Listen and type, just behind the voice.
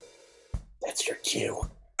Mr. Q.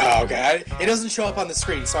 Oh, okay. It doesn't show up on the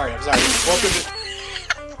screen. Sorry, I'm sorry. Welcome to...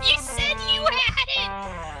 You said you had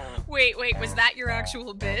it! Wait, was that your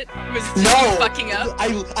actual bit? Was it No! you fucking up? I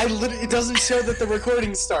literally... It doesn't show that the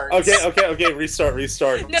recording starts. Okay, restart.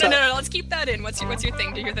 No, let's keep that in. What's your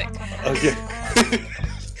thing? Do your thing. Okay.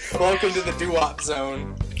 Welcome to the doo-wop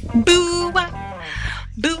zone. Boo-wop.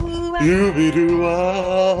 Boo-wop.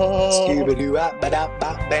 Scooby-Doo-wop. Scooby-doo-wop,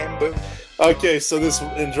 ba-da-bop-bam-boo. Okay, so this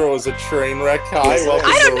intro is a train wreck. Hi, welcome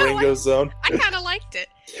to the Ringo Zone. I kind of liked it.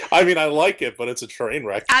 I mean, I like it, but it's a train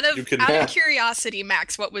wreck. Out of curiosity,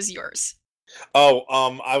 Max, what was yours?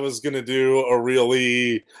 I was gonna do a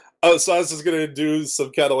really... so I was just gonna do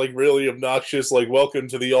some kind of like really obnoxious, like, welcome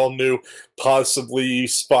to the all-new, possibly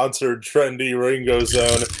sponsored, trendy Ringo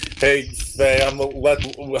Zone. Hey, fam,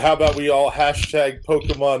 how about we all hashtag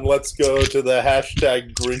Pokemon, let's go to the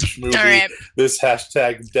hashtag Grinch movie. All right. This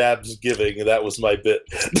hashtag Dabs Giving. That was my bit.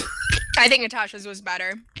 I think Natasha's was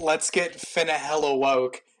better. Let's get finna hella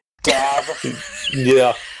woke. Dab.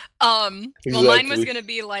 Yeah. Well, mine was gonna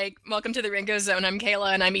be like, welcome to the Ringo Zone, I'm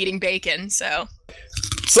Kayla, and I'm eating bacon, So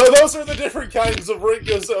those are the different kinds of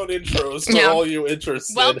Ringo Zone intros for all you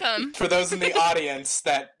interested. Welcome. For those in the audience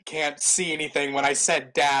that can't see anything, when I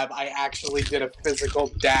said dab, I actually did a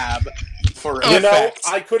physical dab for effect.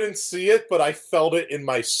 I couldn't see it, but I felt it in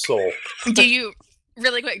my soul.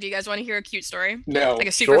 Really quick, do you guys want to hear a cute story? No. Like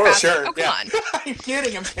a super fast... Sure. Oh, come on. I'm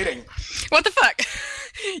kidding. What the fuck?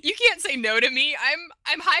 You can't say no to me.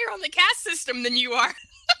 I'm higher on the caste system than you are.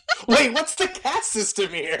 Wait, what's the caste system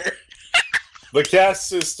here? The caste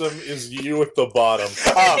system is you at the bottom.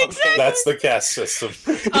 Oh, okay. That's the caste system.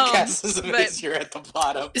 The caste system is you're at the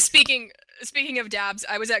bottom. Speaking of dabs,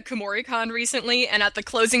 I was at KomoriCon recently, and at the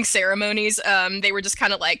closing ceremonies, they were just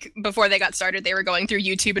kind of like, before they got started, they were going through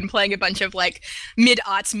YouTube and playing a bunch of like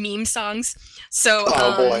mid-aughts meme songs. So,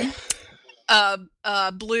 boy.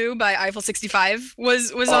 Blue by Eiffel 65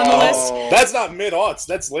 was on the list. That's not mid-aughts,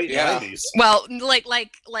 that's late 90s. Well, like late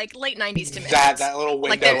 90s to mid. That little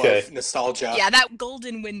window of nostalgia. Yeah, that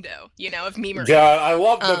golden window, of memery. Yeah, I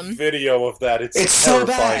love the video of that. It's so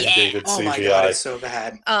terrifying, bad. dated Oh CGI. my god, it's so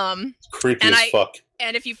bad. Creepy as fuck.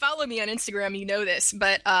 And if you follow me on Instagram, you know this,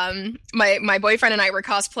 but my boyfriend and I were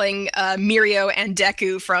cosplaying Mirio and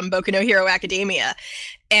Deku from Boku no Hero Academia.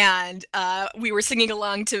 And we were singing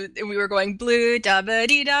along we were going, blue,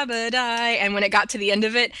 da-ba-dee-da-ba-die. And when it got to the end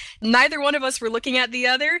of it, neither one of us were looking at the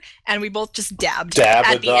other, and we both just dabbed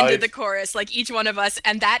at the end of the chorus, like each one of us.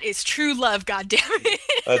 And that is true love, goddammit.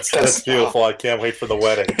 That's beautiful. I can't wait for the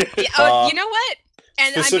wedding. Yeah, you know what?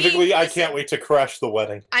 And specifically, I can't wait to crash the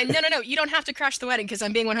wedding. No, you don't have to crash the wedding, because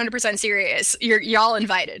I'm being 100% serious. Y'all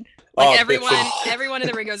invited. Like, everyone in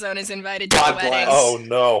the Ringo Zone is invited to the wedding. Oh,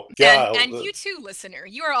 no. God. And you too, listener.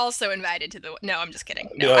 You are also invited to the... No, I'm just kidding.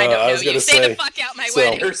 No, I don't know you. Stay the fuck out my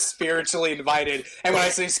wedding. You're spiritually invited. And when I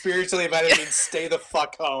say spiritually invited, I mean stay the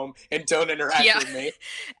fuck home and don't interact with me.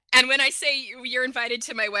 And when I say you're invited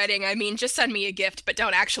to my wedding, I mean just send me a gift, but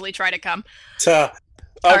don't actually try to come.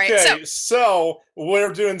 Okay, so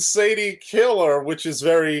we're doing Sadie Killer, which is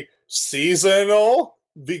very seasonal,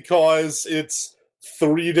 because it's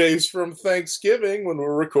 3 days from Thanksgiving when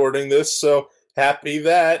we're recording this, so happy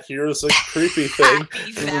that. Here's a creepy thing.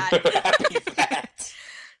 Happy that.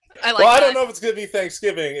 I don't know if it's going to be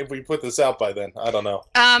Thanksgiving if we put this out by then. I don't know.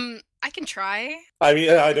 I can try. I mean,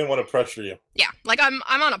 I didn't want to pressure you. Yeah, like I'm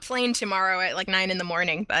on a plane tomorrow at like 9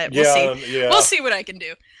 a.m, but we'll see. Yeah. We'll see what I can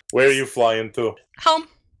do. Where are you flying to? Home.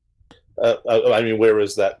 I mean, where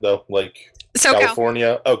is that, though? Like, SoCal.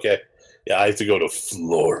 California? Okay. Yeah, I have to go to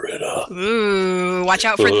Florida. Ooh, watch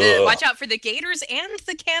out for the gators and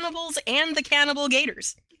the cannibals and the cannibal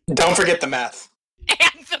gators. Don't forget the meth.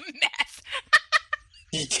 And the meth.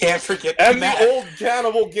 You can't forget the meth. And the old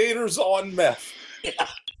cannibal gators on meth. Yeah.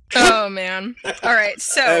 Oh man. All right.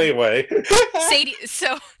 So anyway, Sadie.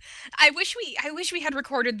 So I wish we had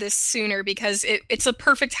recorded this sooner, because it's a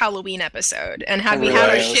perfect Halloween episode, and had we had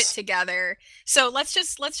our shit together. So let's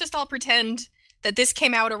just all pretend that this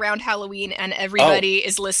came out around Halloween, and everybody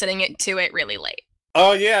is listening to it really late.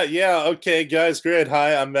 Oh yeah. Okay, guys, great.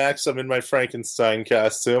 Hi, I'm Max. I'm in my Frankenstein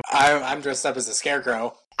costume. I'm dressed up as a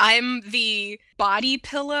scarecrow. I'm the body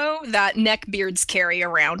pillow that neckbeards carry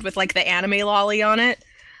around with like the anime lolly on it.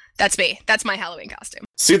 That's me. That's my Halloween costume.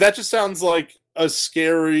 See, that just sounds like a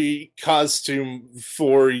scary costume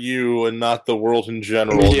for you and not the world in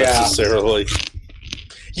general necessarily.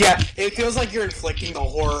 Yeah, it feels like you're inflicting the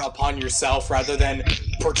horror upon yourself rather than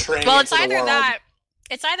portraying it to the world.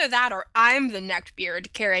 It's either that or I'm the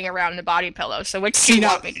neckbeard carrying around the body pillow. So which do you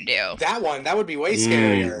want me to do? That would be way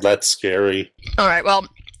scarier. That's scary. All right, well,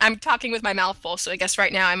 I'm talking with my mouth full, so I guess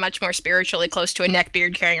right now I'm much more spiritually close to a neck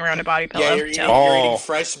beard carrying around a body pillow. Yeah, you're eating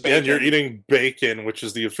fresh bacon. And you're eating bacon, which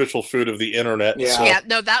is the official food of the internet. Yeah. So. Yeah,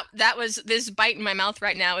 no, that was this bite in my mouth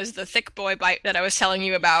right now is the thick boy bite that I was telling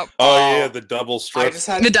you about. Oh yeah, the double strip.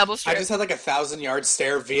 The double strip. I just had like a 1,000-yard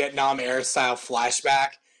stare Vietnam Air style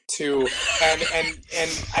flashback to and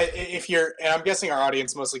I'm guessing our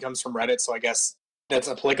audience mostly comes from Reddit, so I guess that's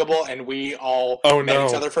applicable, and we all met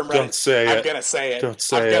each other from Reddit. Don't say it. I'm gonna say it. Don't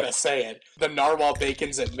say it. I'm gonna say it. The narwhal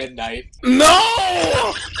bacons at midnight. No!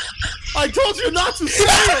 I told you not to say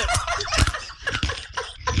it!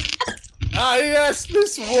 I asked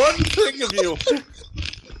this one thing of you.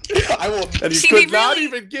 I will. And you could not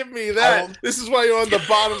even give me that. This is why you're on the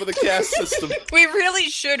bottom of the cast system. We really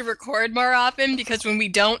should record more often, because when we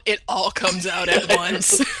don't, it all comes out at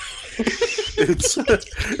once. I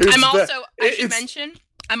should mention,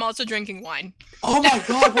 I'm also drinking wine. Oh my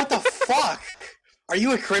god, what the fuck? Are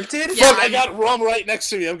you a cryptid? Yeah, I got rum right next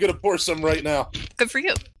to me. I'm gonna pour some right now. Good for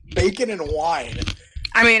you. Bacon and wine.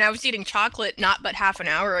 I mean, I was eating chocolate not but half an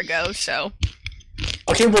hour ago, so...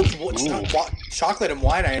 Okay, well chocolate and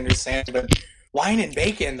wine I understand, but wine and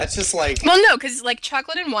bacon, that's just like... Well, no, because, like,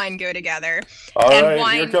 chocolate and wine go together.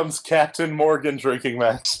 Alright, here comes Captain Morgan drinking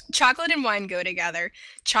that. Chocolate and wine go together.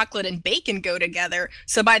 Chocolate and bacon go together.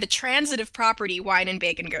 So by the transitive property, wine and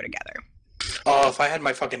bacon go together. Oh, if I had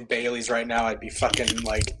my fucking Baileys right now, I'd be fucking,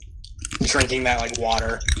 like, drinking that like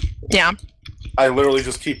water. Yeah. I literally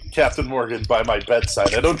just keep Captain Morgan by my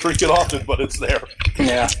bedside. I don't drink it often, but it's there.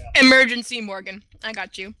 Yeah. Emergency Morgan. I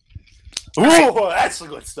got you. Ooh, right. That's the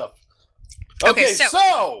good stuff. Okay,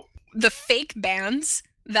 so... The fake bands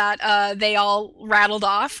that they all rattled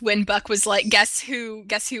off when Buck was like, guess who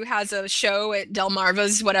has a show at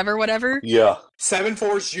Delmarva's whatever. Yeah.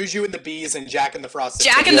 7-4's Juju and the Bees and Jack and the Frosted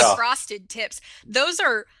Tips. Jack and the Frosted Tips. Those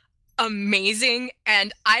are amazing,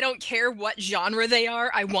 and I don't care what genre they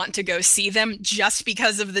are. I want to go see them just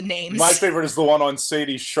because of the names. My favorite is the one on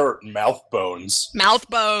Sadie's shirt, Mouth Bones. Mouth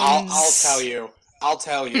Bones. I'll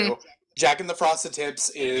tell you. Jack and the Frosted Tips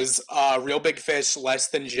is Real Big Fish, Less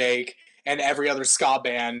Than Jake, and every other ska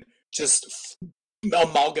band just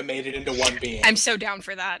amalgamated into one being. I'm so down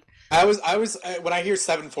for that. I was when I hear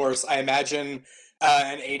 7-4, I imagine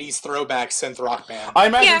an 80s throwback synth rock band. I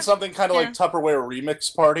imagine something kind of like Tupperware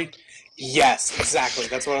Remix Party. Yes, exactly.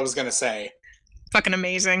 That's what I was gonna say. Fucking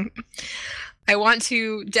amazing. I want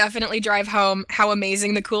to definitely drive home how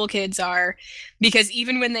amazing the cool kids are, because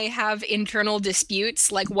even when they have internal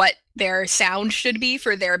disputes, like what their sound should be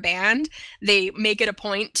for their band, they make it a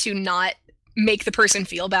point to not make the person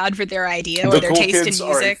feel bad for their idea or their taste in music. The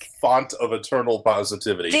cool kids are a font of eternal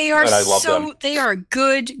positivity. They are, and I love them. They are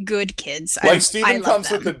good kids. Like, Steven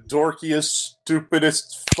comes with the dorkiest,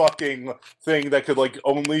 stupidest fucking thing that could, like,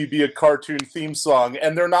 only be a cartoon theme song,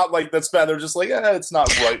 and they're not like, that's bad, they're just like, it's not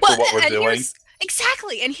right for what we're doing.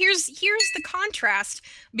 Exactly, and here's the contrast,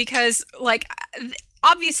 because, like,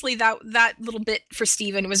 obviously that little bit for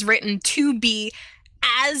Steven was written to be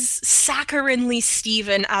as saccharinely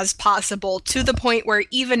Steven as possible, to the point where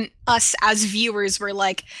even us as viewers were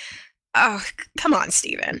like, oh, come on,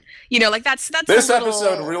 Steven. You know, like that's this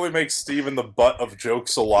episode really makes Steven the butt of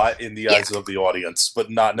jokes a lot in the eyes of the audience, but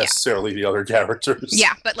not necessarily the other characters.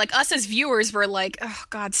 Yeah, but like us as viewers were like, oh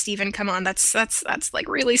god, Steven, come on, that's like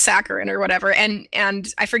really saccharine or whatever. And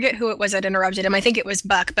I forget who it was that interrupted him. I think it was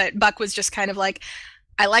Buck, but Buck was just kind of like,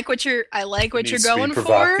 I like what you're going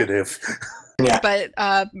for. Yeah. But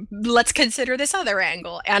let's consider this other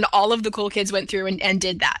angle. And all of the cool kids went through and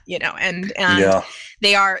did that, you know, and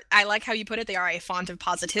they are, I like how you put it, they are a font of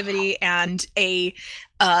positivity and a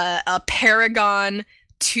paragon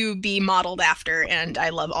to be modeled after, and I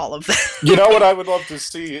love all of that. You know what I would love to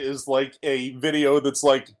see is like a video that's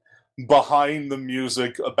like behind the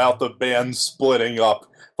music about the band splitting up,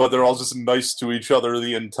 but they're all just nice to each other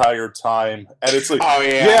the entire time. And it's like,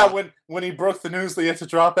 when he broke the news they had to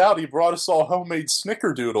drop out, he brought us all homemade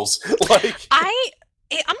snickerdoodles. Like, I'm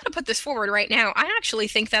going to put this forward right now. I actually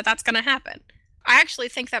think that that's going to happen. I actually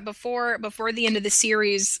think that before the end of the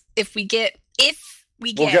series, we'll get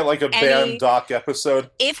like a band doc episode.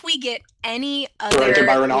 If we get any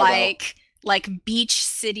other like Beach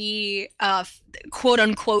City quote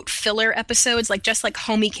unquote filler episodes, like just like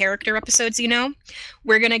homey character episodes, you know,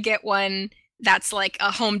 we're gonna get one that's like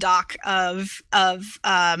a home doc of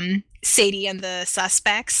Sadie and the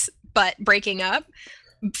suspects, but breaking up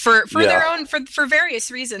for their own for various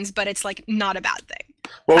reasons, but it's like not a bad thing.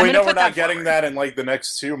 Well, I'm we gonna know we're put that not getting forward. that in like the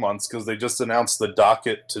next 2 months because they just announced the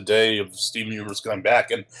docket today of Steven Universe coming back,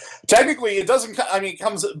 and technically it doesn't. I mean, it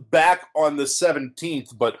comes back on the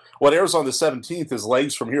 17th, but what airs on the 17th is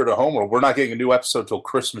Legs from Here to Homeworld. We're not getting a new episode till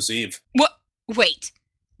Christmas Eve. What? Wait,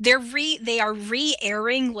 they are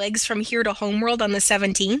re-airing Legs from Here to Homeworld on the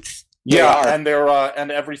 17th. Yeah, and they're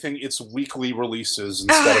and everything. It's weekly releases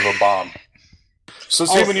instead of a bomb. So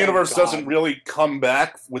Steven thank Universe God. doesn't really come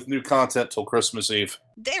back with new content till Christmas Eve.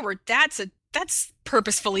 That's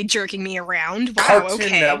purposefully jerking me around. Wow, Cartoon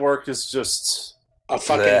okay. Network is just A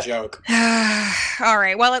fucking bleh. joke. All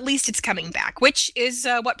right, well, at least it's coming back, which is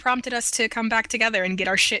what prompted us to come back together and get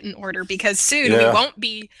our shit in order, because soon we Yeah. won't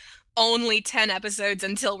be only 10 episodes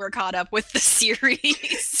until we're caught up with the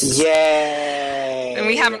series. Yay! And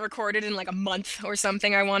we haven't recorded in like a month or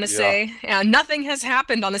something, I want to Yeah. say. And nothing has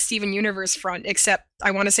happened on the Steven Universe front except,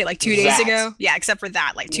 I want to say, like 2 days That. ago. Yeah, except for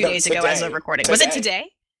that, like 2 No, days ago as today. of recording. Was it today?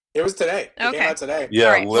 It was today. It Okay. came out today. Yeah,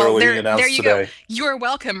 All right, well, literally there announced you today. go. You're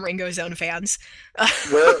welcome, Ringo Zone fans.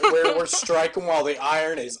 We're striking while the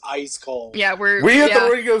iron is ice cold. Yeah, We at the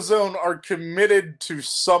Ringo Zone are committed to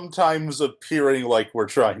sometimes appearing like we're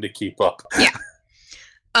trying to keep up.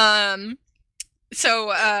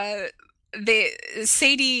 So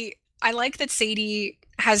Sadie, I like that Sadie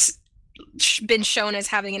has been shown as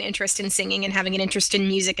having an interest in singing and having an interest in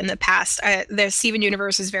music in the past. The Steven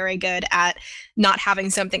Universe is very good at not having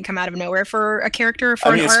something come out of nowhere for a character, for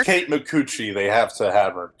I mean, an it's arc. Kate Micucci. They have to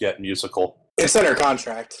have her get musical. It's in her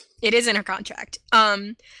contract. It is in her contract.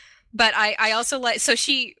 But I also like, so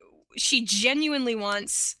she genuinely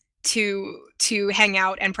wants to hang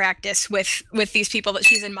out and practice with these people that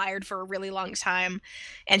she's admired for a really long time,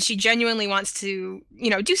 and she genuinely wants to,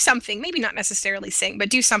 do something, maybe not necessarily sing, but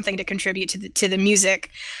do something to contribute to the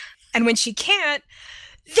music. And when she can't,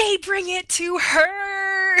 they bring it to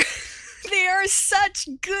her. They are such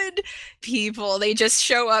good people. They just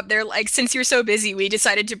show up. They're like, since you're so busy, we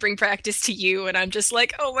decided to bring practice to you. And I'm just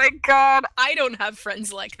like, oh my God, I don't have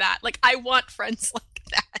friends like that. Like, I want friends like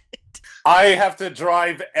that. I have to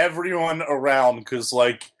drive everyone around because,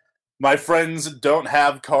 like, my friends don't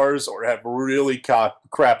have cars or have really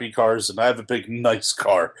crappy cars, and I have a big, nice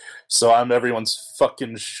car. So I'm everyone's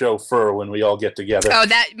fucking chauffeur when we all get together. Oh,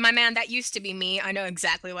 my man, that used to be me. I know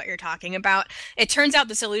exactly what you're talking about. It turns out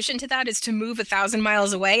the solution to that is to move 1,000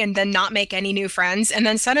 miles away and then not make any new friends, and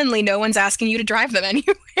then suddenly no one's asking you to drive them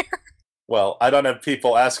anywhere. Well, I don't have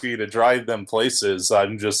people asking you to drive them places.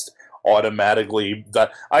 I'm just automatically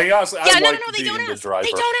that. I honestly, Yeah, I no, like they being don't the ask. driver.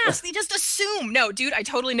 They don't ask. They just assume. No, dude, I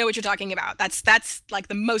totally know what you're talking about. That's like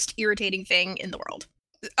the most irritating thing in the world.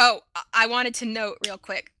 Oh, I wanted to note real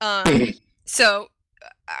quick. So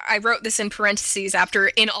I wrote this in parentheses after,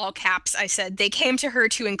 in all caps, I said they came to her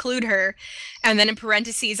to include her, and then in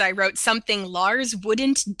parentheses I wrote something Lars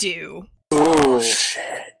wouldn't do. Ooh.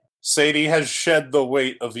 Shit. Sadie has shed the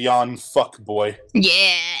weight of yon fuckboy.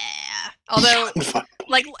 Yeah. Although,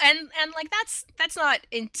 like, and like that's not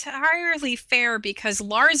entirely fair because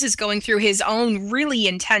Lars is going through his own really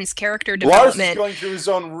intense character Lars development. is going through his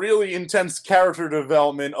own really intense character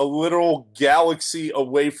development, a literal galaxy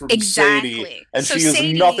away from Exactly. Sadie, and So she has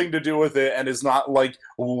Sadie- nothing to do with it and is not, like,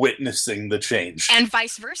 witnessing the change. And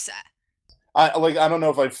vice versa. I don't know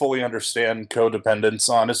if I fully understand codependence,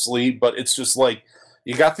 honestly, but it's just like,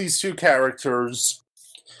 you got these two characters.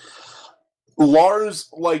 Lars,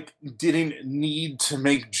 like, didn't need to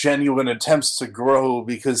make genuine attempts to grow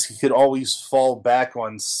because he could always fall back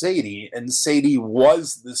on Sadie, and Sadie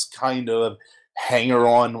was this kind of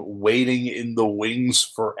hanger-on waiting in the wings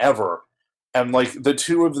forever. And, like, the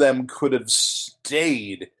two of them could have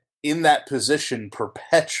stayed in that position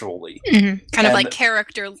perpetually. Mm-hmm. Kind of And- like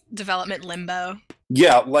character development limbo.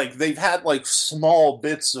 Yeah, like, they've had, like, small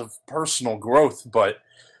bits of personal growth, but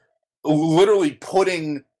literally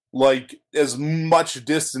putting, like, as much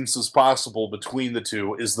distance as possible between the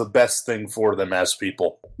two is the best thing for them as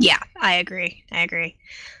people. Yeah, I agree.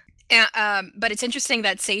 But it's interesting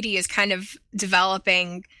that Sadie is kind of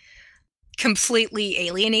developing completely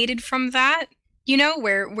alienated from that,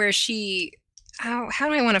 where she, how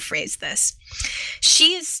do I want to phrase this?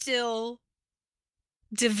 She is still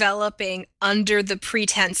developing under the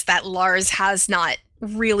pretense that Lars has not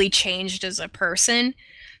really changed as a person.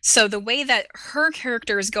 So the way that her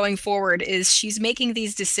character is going forward is she's making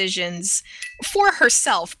these decisions for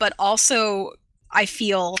herself, but also I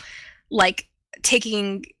feel like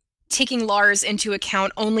taking Lars into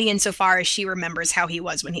account only insofar as she remembers how he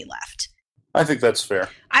was when he left. I think that's fair.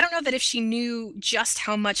 I don't know that if she knew just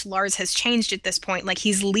how much Lars has changed at this point, like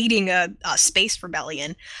he's leading a space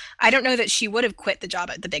rebellion, I don't know that she would have quit the job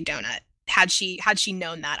at the Big Donut had she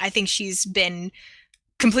known that. I think she's been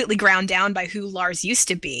completely ground down by who Lars used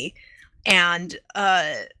to be, and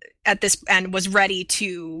and was ready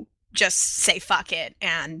to just say fuck it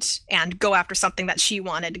and go after something that she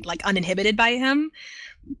wanted, like uninhibited by him.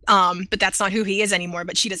 But that's not who he is anymore,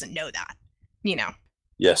 but she doesn't know that, you know.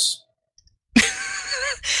 Yes.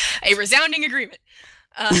 A resounding agreement.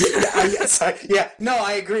 No,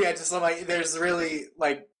 I agree. I just there's really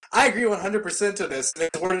like I agree 100% to this.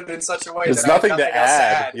 It's worded in such a way There's that nothing I have to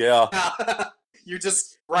add. Yeah. You're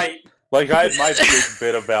just right. Like I had my big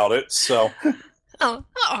bit about it, so. Oh,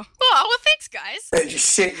 well, thanks, guys.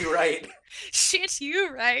 Shit, you right. Shit,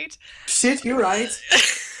 you right. Shit, you right.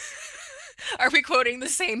 Are we quoting the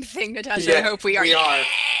same thing, Natasha? Yeah, I hope we are. we are.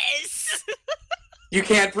 Yes! You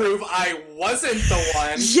can't prove I wasn't the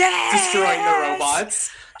one Yes! destroying the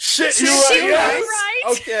robots. Shit, you Shit, right. you Yes. right.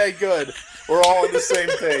 Okay, good. We're all on the same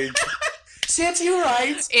page. Shit, you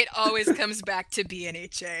right. It always comes back to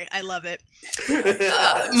BNHA. I love it.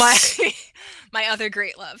 My other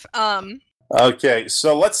great love. Okay,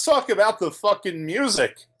 so let's talk about the fucking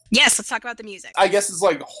music. Yes, let's talk about the music. I guess it's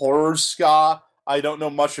like horror ska. I don't know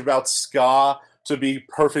much about ska, to be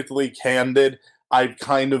perfectly candid. I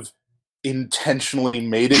kind of intentionally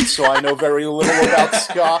made it so I know very little about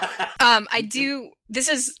ska. I do. This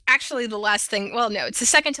is actually the last thing. Well, no, it's the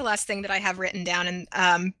second to last thing that I have written down.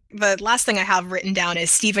 And the last thing I have written down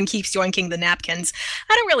is Stephen keeps yoinking the napkins.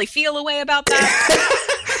 I don't really feel a way about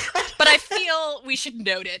that, but I feel we should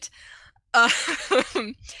note it.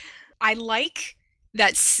 I like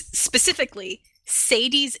that specifically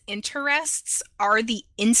Sadie's interests are the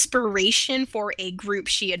inspiration for a group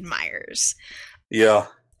she admires. Yeah.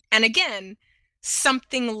 And again,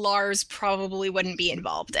 something Lars probably wouldn't be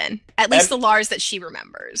involved in. At least the Lars that she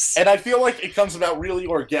remembers. And I feel like it comes about really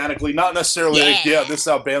organically, not necessarily like, this is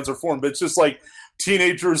how bands are formed, but it's just like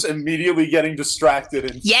teenagers immediately getting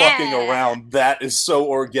distracted and fucking around. That is so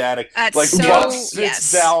organic. That's like, so, what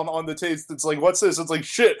sits down on the tape? It's like, what's this? It's like,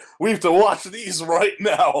 shit, we have to watch these right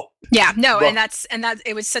now. Yeah, no, but, and that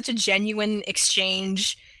it was such a genuine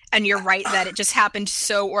exchange. And you're right that it just happened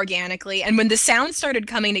so organically. And when the sound started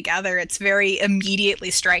coming together, it's very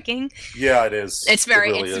immediately striking. Yeah, it is. It's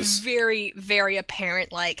very, very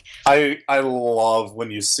apparent. Like I love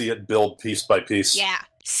when you see it build piece by piece. Yeah.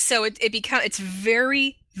 So it's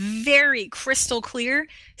very, very crystal clear.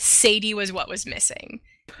 Sadie was what was missing.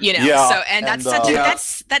 You know. Yeah,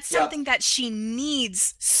 so that's something that she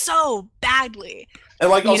needs so badly. And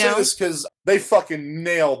like, I'll say this because they fucking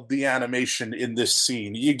nailed the animation in this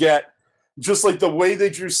scene. You get just like the way they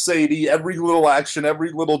drew Sadie, every little action,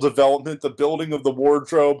 every little development, the building of the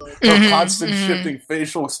wardrobe, her constant shifting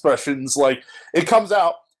facial expressions. Like, it comes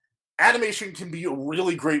out. Animation can be a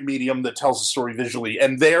really great medium that tells a story visually.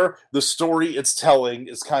 And there, the story it's telling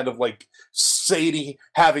is kind of like Sadie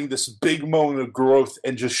having this big moment of growth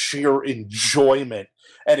and just sheer enjoyment.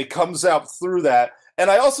 And it comes out through that. And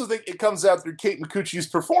I also think it comes out through Kate Micucci's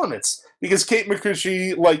performance, because Kate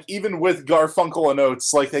Micucci, like, even with Garfunkel and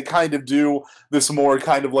Oates, like, they kind of do this more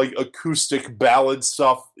kind of, like, acoustic ballad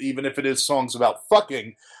stuff, even if it is songs about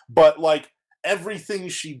fucking. But, like, everything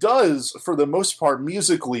she does, for the most part,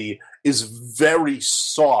 musically, is very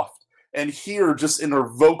soft. And here, just in her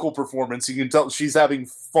vocal performance, you can tell she's having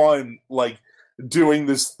fun, like, doing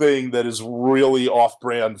this thing that is really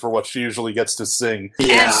off-brand for what she usually gets to sing.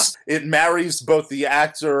 Yeah. It marries both the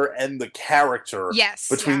actor and the character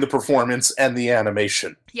between the performance and the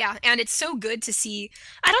animation. Yeah, and it's so good to see.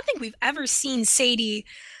 I don't think we've ever seen Sadie,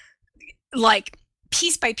 like,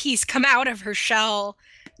 piece by piece come out of her shell.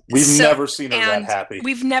 We've never seen her that happy.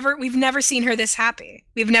 We've never seen her this happy.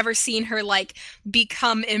 We've never seen her, like,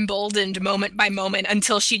 become emboldened moment by moment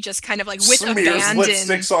until she just kind of, like, with abandon,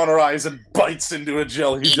 lipsticks on her eyes and bites into a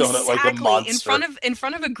jelly donut like a monster in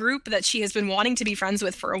front of a group that she has been wanting to be friends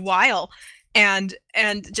with for a while, and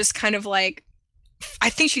just kind of like, I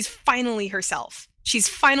think she's finally herself. She's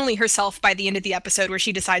finally herself by the end of the episode, where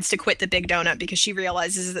she decides to quit the Big Donut because she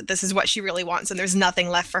realizes that this is what she really wants, and there's nothing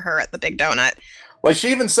left for her at the Big Donut. Like,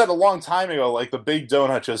 she even said a long time ago, like, the Big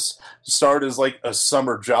Donut just started as, like, a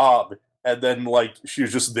summer job, and then, like, she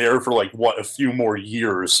was just there for, like, a few more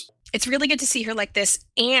years. It's really good to see her like this,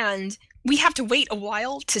 and we have to wait a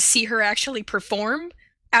while to see her actually perform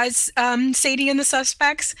as Sadie and the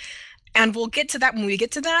Suspects, and we'll get to that when we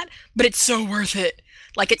get to that, but it's so worth it.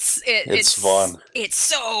 Like, it's fun. It's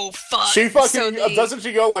so fun. She fucking, doesn't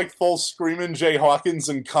she go, like, full Screamin' Jay Hawkins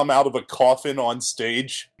and come out of a coffin on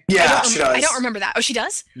stage? Yeah, she does. I don't remember that. Oh, she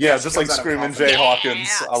does? Yeah, just like Screamin' Jay Hawkins.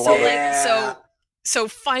 I love it. So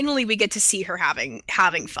finally we get to see her having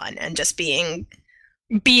fun and just being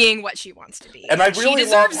being what she wants to be. And I really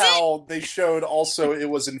love it. how they showed also it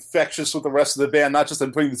was infectious with the rest of the band, not just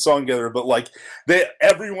them putting the song together, but like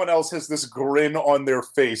everyone else has this grin on their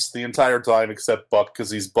face the entire time except Buck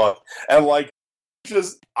because he's Buck. And like,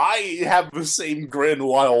 just I have the same grin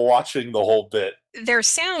while watching the whole bit. Their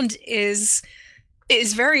sound is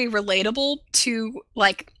very relatable to,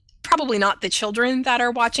 like, probably not the children that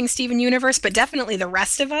are watching Steven Universe, but definitely the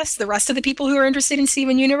rest of us, the rest of the people who are interested in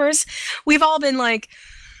Steven Universe. We've all been like,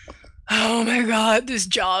 oh my god, this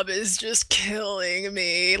job is just killing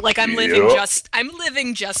me. Like, I'm living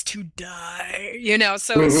just to die, you know?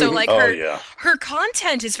 So like her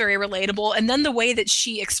content is very relatable, and then the way that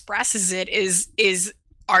she expresses it is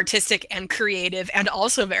artistic and creative and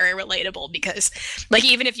also very relatable, because like,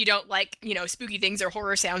 even if you don't like, you know, spooky things or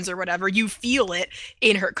horror sounds or whatever, you feel it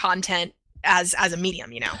in her content as a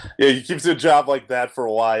medium, you know. Yeah, you keep a job like that for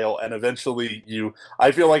a while, and eventually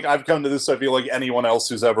I feel like I've come to this, I feel like anyone else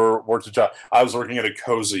who's ever worked a job. I was working at a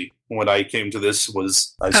Cozy when I came to this,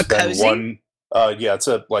 it's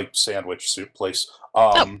a like sandwich soup place.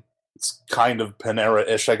 It's kind of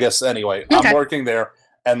Panera-ish, I guess. Anyway, okay. I'm working there,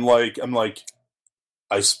 and like, I'm like,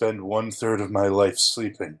 I spend 1/3 of my life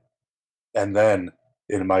sleeping, and then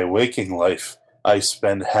in my waking life, I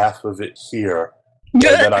spend half of it here, and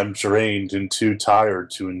then I'm drained and too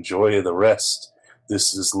tired to enjoy the rest.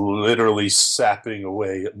 This is literally sapping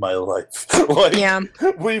away at my life. Like, yeah.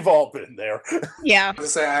 We've all been there. Yeah. I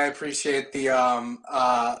say I appreciate the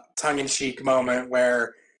tongue-in-cheek moment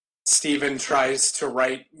where Steven tries to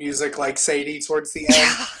write music like Sadie towards the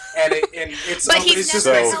end. And it's just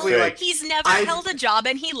basically like, he's never held a job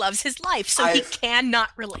and he loves his life, so he cannot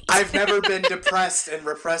relate. I've never been depressed and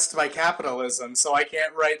repressed by capitalism, so I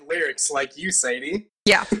can't write lyrics like you, Sadie.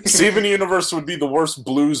 Yeah. Steven Universe would be the worst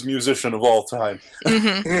blues musician of all time.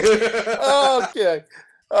 Mm-hmm. Okay.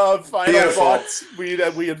 Final thoughts. We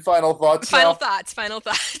had final thoughts. Final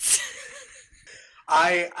thoughts.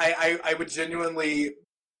 I would genuinely,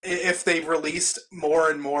 if they released more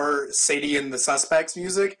and more Sadie and the Suspects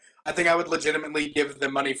music, I think I would legitimately give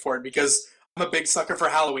them money for it, because I'm a big sucker for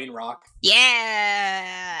Halloween rock.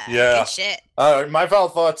 Yeah. Good shit. My final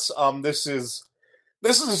thoughts.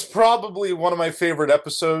 This is probably one of my favorite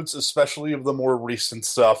episodes, especially of the more recent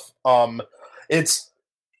stuff.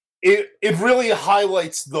 It really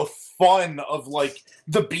highlights the fun of like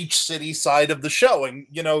the Beach City side of the show, and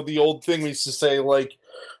you know, the old thing we used to say, like,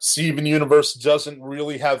 Steven Universe doesn't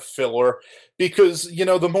really have filler, because, you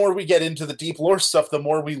know, the more we get into the deep lore stuff, the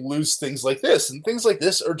more we lose things like this, and things like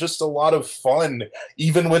this are just a lot of fun,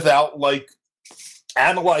 even without like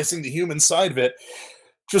analyzing the human side of it.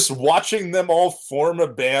 Just watching them all form a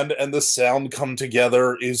band and the sound come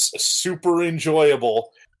together is super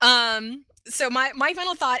enjoyable. So my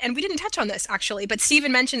final thought, and we didn't touch on this actually, but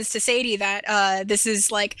Steven mentions to Sadie that this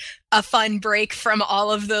is like a fun break from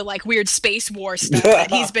all of the like weird space war stuff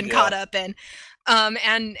that he's been caught up in.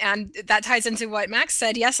 And that ties into what Max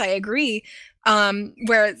said. Yes, I agree.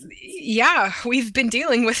 Where, we've been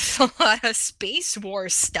dealing with a lot of space war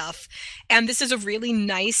stuff, and this is a really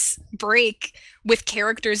nice break with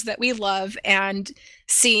characters that we love, and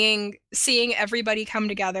seeing everybody come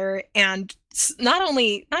together and not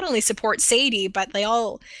only support Sadie, but they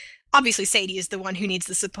all, obviously Sadie is the one who needs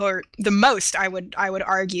the support the most, I would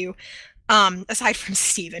argue, aside from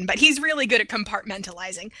Steven, but he's really good at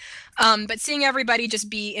compartmentalizing. But seeing everybody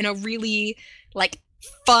just be in a really like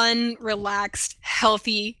fun, relaxed,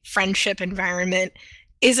 healthy friendship environment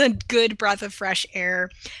is a good breath of fresh air.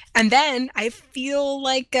 And then I feel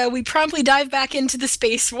like we promptly dive back into the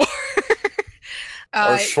space war.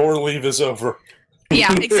 Our shore leave is over.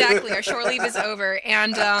 Yeah, exactly. Our shore leave is over.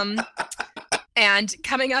 And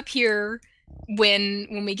coming up here,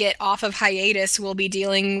 when we get off of hiatus, we'll be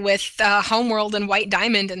dealing with Homeworld and White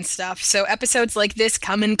Diamond and stuff. So episodes like this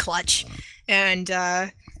come in clutch. And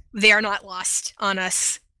they are not lost on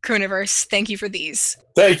us, Crooniverse. Thank you for these.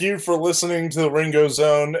 Thank you for listening to the Ringo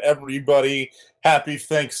Zone, everybody. Happy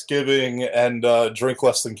Thanksgiving, and drink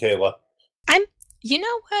less than Kayla. You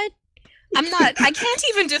know what? I can't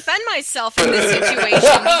even defend myself in this situation,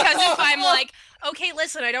 because if I'm like, okay,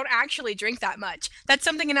 listen, I don't actually drink that much, that's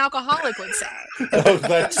something an alcoholic would say. Oh,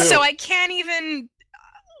 that too. So I can't even...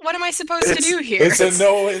 What am I supposed to do here? It's a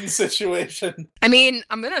no-win situation. I mean,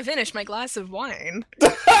 I'm going to finish my glass of wine.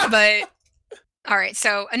 But, all right,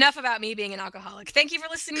 so enough about me being an alcoholic. Thank you for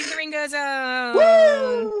listening to the Ringo Zone.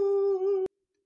 Woo!